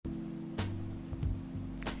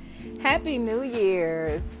Happy New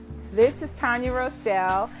Year's. This is Tanya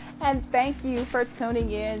Rochelle, and thank you for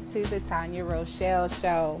tuning in to the Tanya Rochelle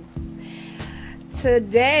Show.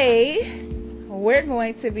 Today, we're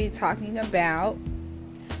going to be talking about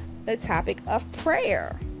the topic of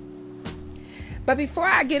prayer. But before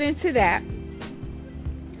I get into that,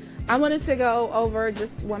 I wanted to go over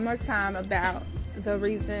just one more time about the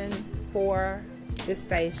reason for this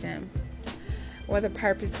station, or the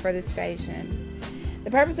purpose for this station. The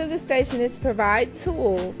purpose of this station is to provide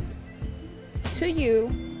tools to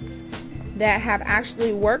you that have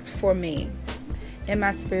actually worked for me in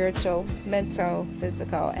my spiritual, mental,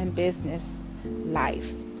 physical, and business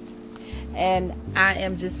life. And I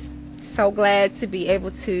am just so glad to be able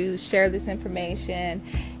to share this information,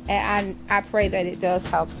 and I pray that it does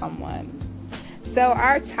help someone. So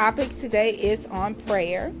our topic today is on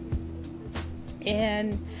prayer,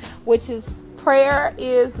 and which is prayer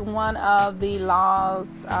is one of the laws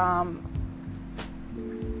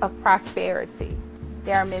of prosperity.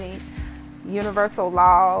 There are many universal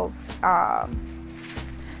laws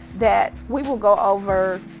that we will go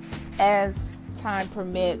over as time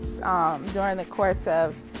permits during the course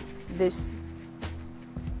of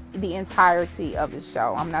the entirety of the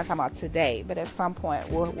show. I'm not talking about today, but at some point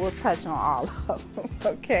we'll touch on all of them,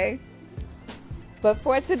 okay? But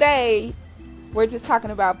for today, we're just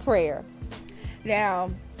talking about prayer. Now,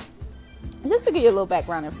 just to give you a little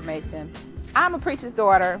background information, I'm a preacher's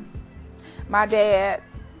daughter. My dad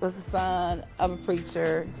was the son of a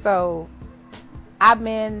preacher, so I've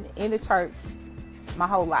been in the church my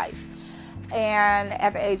whole life. And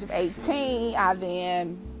at the age of 18, I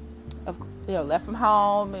then, left from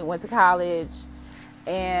home and went to college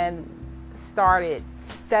and started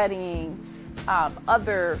studying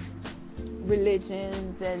other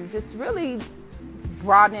religions and just really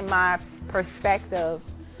broadening my perspective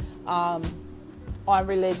on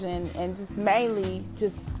religion, and just mainly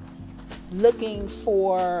just looking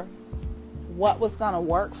for what was going to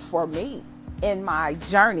work for me in my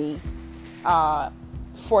journey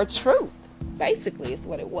for truth, basically is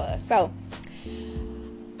what it was. So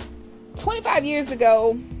 25 years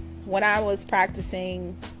ago, when I was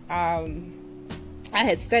practicing, I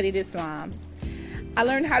had studied Islam. I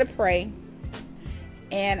learned how to pray.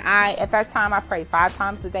 And at that time, I prayed 5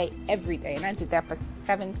 times a day, every day. And I did that for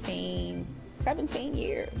 17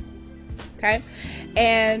 years. Okay.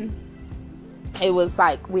 And it was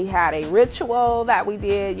like we had a ritual that we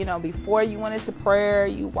did, before you went into prayer,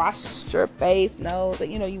 you washed your face, nose,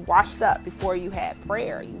 you washed up before you had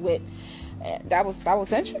prayer. You went, that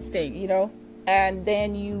was interesting, And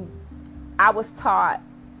then I was taught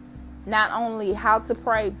not only how to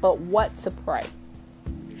pray, but what to pray.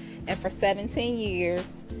 And for 17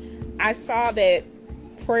 years, I saw that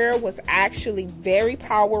prayer was actually very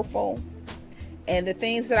powerful. And the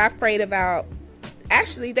things that I prayed about,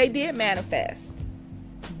 actually, they did manifest.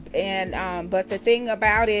 And but the thing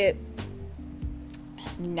about it,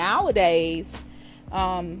 nowadays,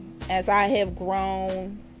 as I have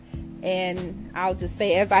grown, and I'll just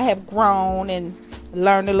say as I have grown and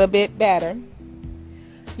learned a little bit better,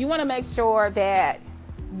 you want to make sure that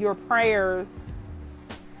your prayers,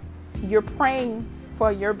 you're praying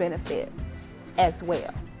for your benefit as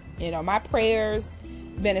well. My prayers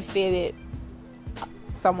benefited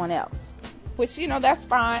someone else, which, that's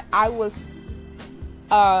fine. I was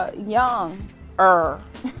younger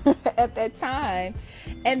at that time,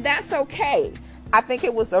 and that's okay. I think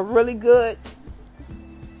it was a really good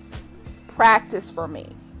practice for me.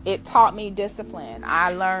 It taught me discipline.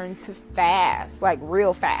 I learned to fast, like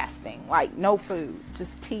real fasting, like no food,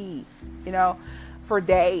 just tea, for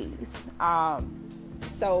days.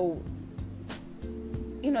 So,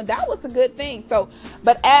 that was a good thing. So,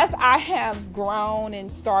 but as I have grown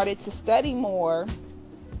and started to study more,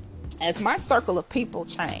 as my circle of people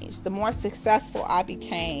changed, the more successful I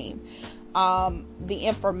became, the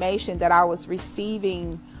information that I was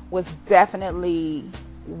receiving was definitely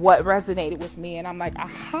what resonated with me. And I'm like,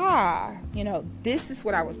 aha, this is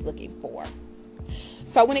what I was looking for.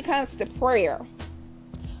 So when it comes to prayer,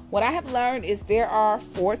 what I have learned is there are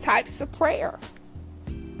 4 types of prayer.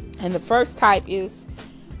 And the first type is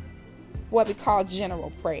what we call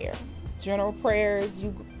general prayer. General prayer is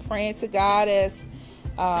you praying to God as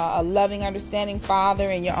a loving, understanding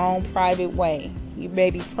Father in your own private way. You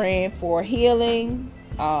may be praying for healing,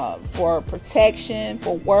 for protection,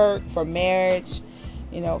 for work, for marriage,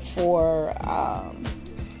 for,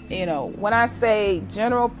 when I say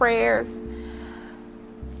general prayers,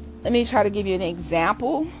 let me try to give you an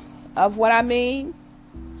example of what I mean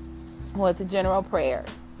with the general prayers.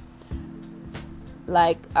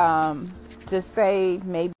 Like, just say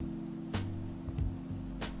maybe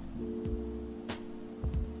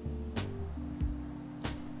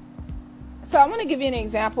So I want to give you an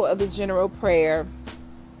example of the general prayer.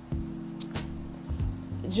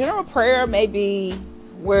 General prayer may be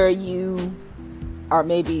where you are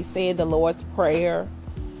maybe saying the Lord's Prayer,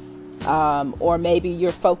 or maybe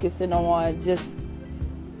you're focusing on just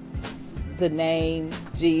the name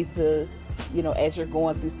Jesus, as you're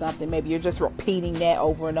going through something. Maybe you're just repeating that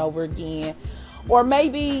over and over again. Or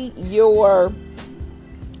maybe you're,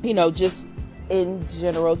 just in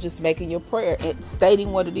general, just making your prayer and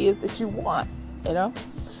stating what it is that you want,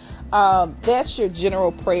 That's your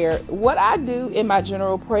general prayer. What I do in my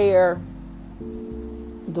general prayer,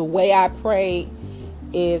 the way I pray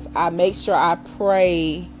is I make sure I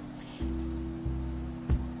pray.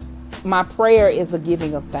 My prayer is a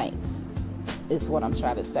giving of thanks, is what I'm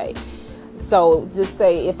trying to say. So just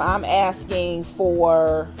say if I'm asking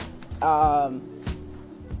for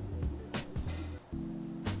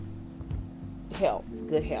health,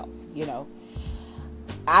 good health,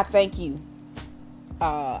 I thank you.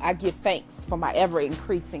 I give thanks for my ever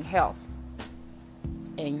increasing health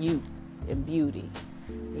and youth and beauty.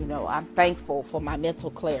 I'm thankful for my mental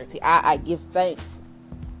clarity. I give thanks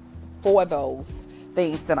for those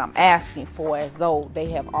things that I'm asking for as though they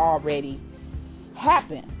have already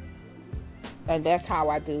happened. And that's how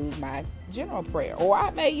I do my general prayer. Or I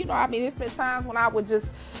may, there's been times when I would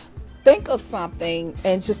just think of something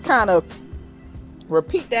and just kind of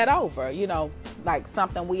repeat that over, like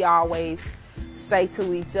something we always say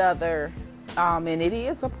to each other. And it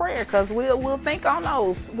is a prayer because we'll think on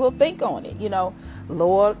those. We'll think on it, the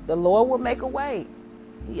Lord will make a way.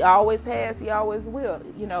 He always has, he always will.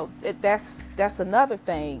 That's another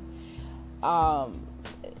thing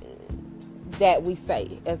that we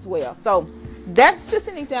say as well. So that's just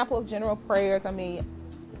an example of general prayers.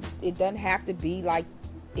 It doesn't have to be like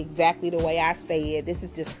exactly the way I say it. This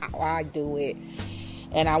is just how I do it.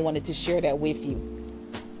 And I wanted to share that with you.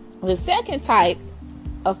 The second type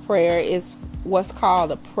of prayer is what's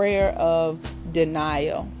called a prayer of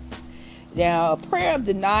denial. Now, a prayer of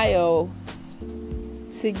denial,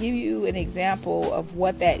 to give you an example of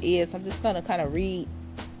what that is, I'm just going to kind of read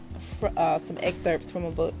some excerpts from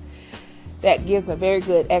a book that gives a very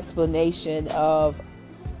good explanation of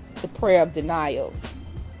the prayer of denials.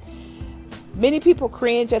 Many people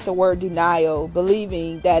cringe at the word denial,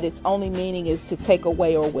 believing that its only meaning is to take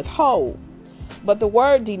away or withhold. But the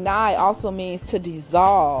word deny also means to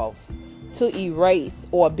dissolve, to erase,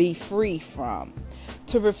 or be free from.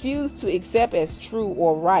 To refuse to accept as true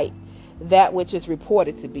or right that which is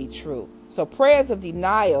reported to be true. So prayers of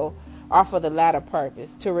denial are for the latter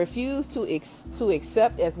purpose. To refuse to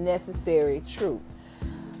accept as necessary, true,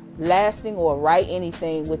 lasting, or right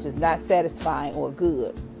anything which is not satisfying or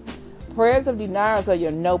good. Prayers of denials are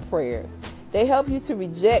your no prayers. They help you to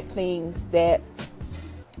reject things they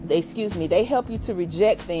help you to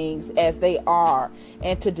reject things as they are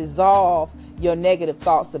and to dissolve your negative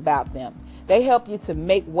thoughts about them. They help you to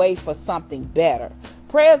make way for something better.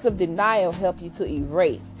 Prayers of denial help you to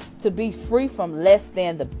erase, to be free from less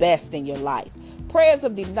than the best in your life. Prayers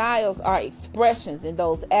of denials are expressions in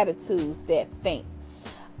those attitudes that think,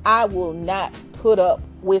 I will not put up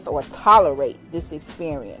with or tolerate this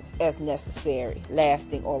experience as necessary,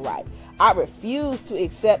 lasting, or right. I refuse to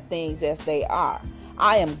accept things as they are.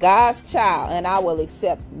 I am God's child and I will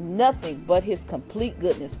accept nothing but his complete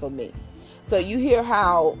goodness for me. So you hear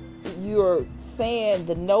how you're saying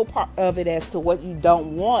the no part of it as to what you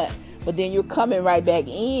don't want, but then you're coming right back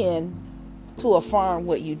in to affirm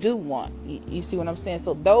what you do want. You see what I'm saying?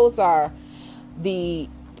 So those are the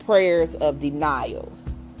prayers of denials.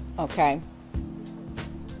 Okay?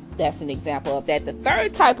 That's an example of that. The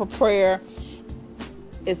third type of prayer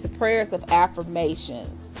is the prayers of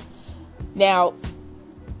affirmations. Now,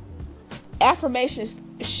 affirmations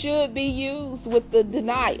should be used with the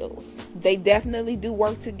denials. They definitely do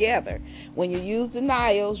work together. When you use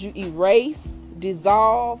denials, you erase,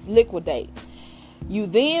 dissolve, liquidate. You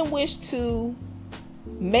then wish to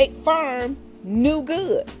make firm new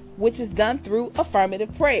good, which is done through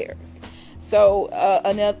affirmative prayers. So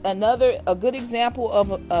a good example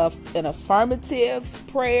of an affirmative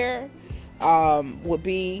prayer would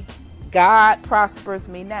be, God prospers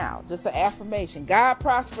me now. Just an affirmation. God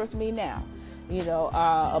prospers me now.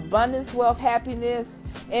 Abundance, wealth, happiness,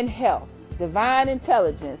 and health. Divine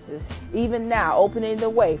intelligence is even now opening the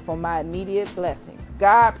way for my immediate blessings.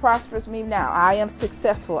 God prospers me now. I am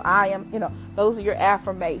successful. I am, those are your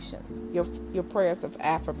affirmations, your prayers of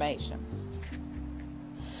affirmation.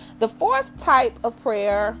 The fourth type of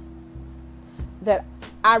prayer that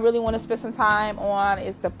I really want to spend some time on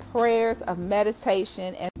is the prayers of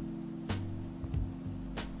meditation and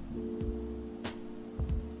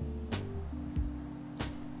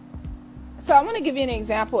So I want to give you an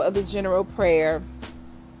example of the general prayer.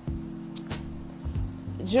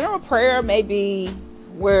 General prayer may be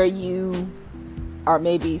where you are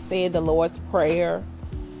maybe saying the Lord's Prayer,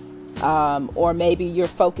 or maybe you're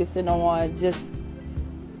focusing on just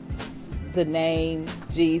the name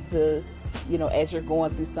Jesus, as you're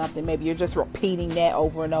going through something. Maybe you're just repeating that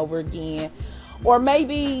over and over again. Or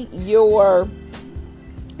maybe you're,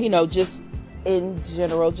 just in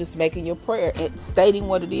general, just making your prayer and stating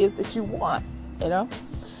what it is that you want,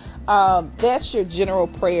 That's your general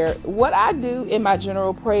prayer. What I do in my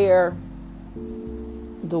general prayer,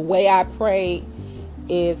 the way I pray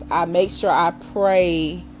is I make sure I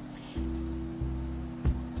pray.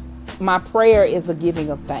 My prayer is a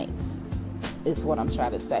giving of thanks, is what I'm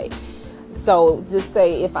trying to say. So just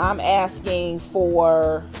say if I'm asking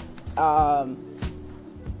for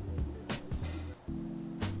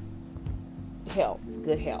health,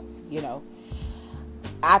 good health,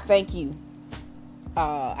 I thank you.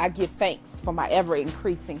 I give thanks for my ever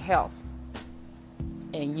increasing health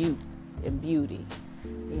and youth and beauty.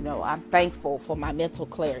 I'm thankful for my mental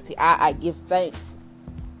clarity. I give thanks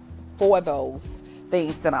for those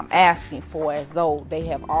things that I'm asking for as though they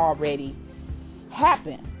have already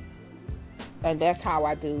happened. And that's how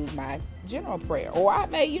I do my general prayer. Or I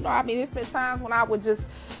may, it's been times when I would just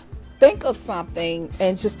think of something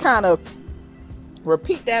and just kind of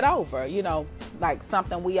repeat that over, like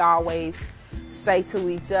something we always say to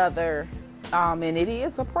each other. And it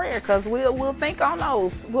is a prayer because we'll think on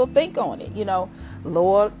those. We'll think on it,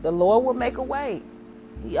 Lord, the Lord will make a way.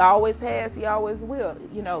 He always has, he always will.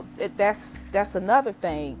 That's another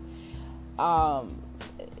thing that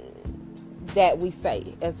we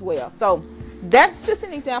say as well. So that's just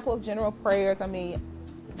an example of general prayers.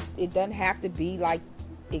 It doesn't have to be like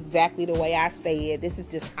exactly the way I say it. This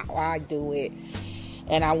is just how I do it.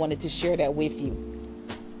 And I wanted to share that with you.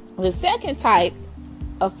 The second type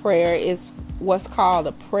of prayer is what's called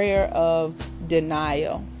a prayer of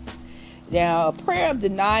denial. Now, a prayer of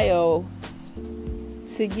denial,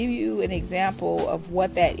 to give you an example of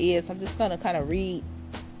what that is, I'm just going to kind of read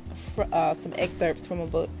some excerpts from a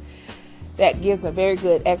book that gives a very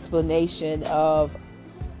good explanation of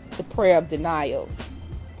the prayer of denials.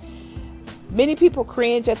 Many people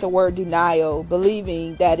cringe at the word denial,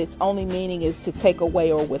 believing that its only meaning is to take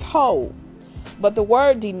away or withhold. But the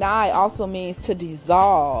word deny also means to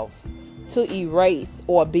dissolve, to erase,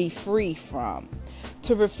 or be free from,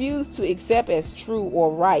 to refuse to accept as true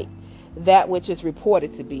or right that which is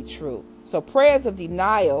reported to be true. So prayers of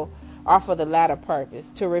denial are for the latter purpose,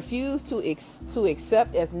 to refuse to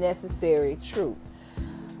accept as necessary truth,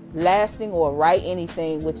 lasting or right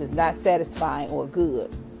anything which is not satisfying or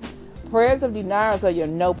good. Prayers of denials are your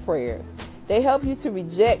no prayers. They help you to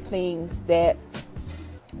reject things they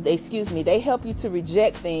help you to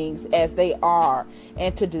reject things as they are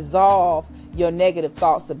and to dissolve your negative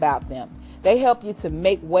thoughts about them. They help you to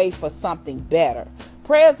make way for something better.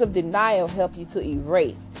 Prayers of denial help you to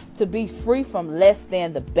erase, to be free from less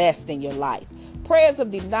than the best in your life. Prayers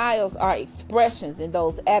of denials are expressions in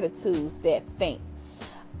those attitudes that think,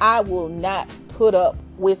 I will not put up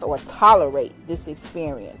with or tolerate this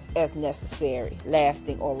experience as necessary,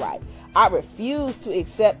 lasting, or right. I refuse to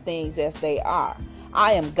accept things as they are.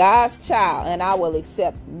 I am God's child and I will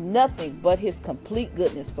accept nothing but his complete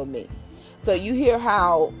goodness for me. So you hear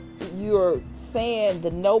how you're saying the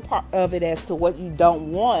no part of it as to what you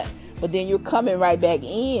don't want, but then you're coming right back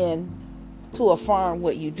in to affirm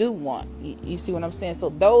what you do want. You see what I'm saying? So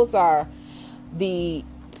those are the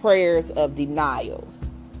prayers of denials.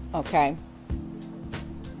 Okay?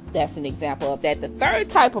 That's an example of that. The third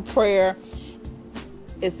type of prayer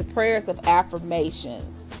is the prayers of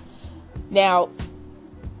affirmations. Now,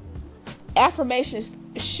 affirmations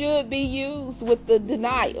should be used with the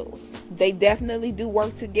denials. They definitely do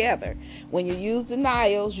work together. When you use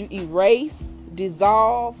denials, you erase,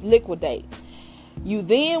 dissolve, liquidate. You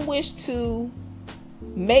then wish to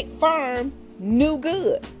make firm new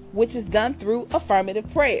good, which is done through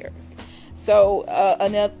affirmative prayers. So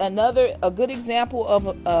a good example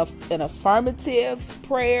of an affirmative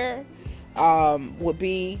prayer would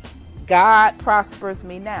be, God prospers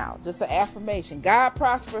me now. Just an affirmation. God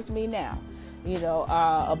prospers me now.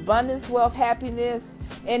 Abundance, wealth, happiness,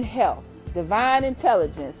 and health. Divine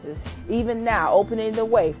intelligence is even now opening the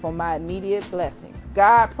way for my immediate blessings.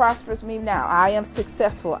 God prospers me now. I am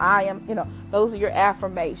successful. I am, those are your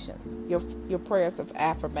affirmations, your prayers of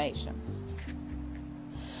affirmation.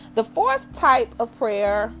 The fourth type of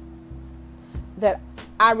prayer that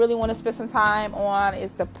I really want to spend some time on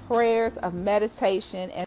is the prayers of meditation and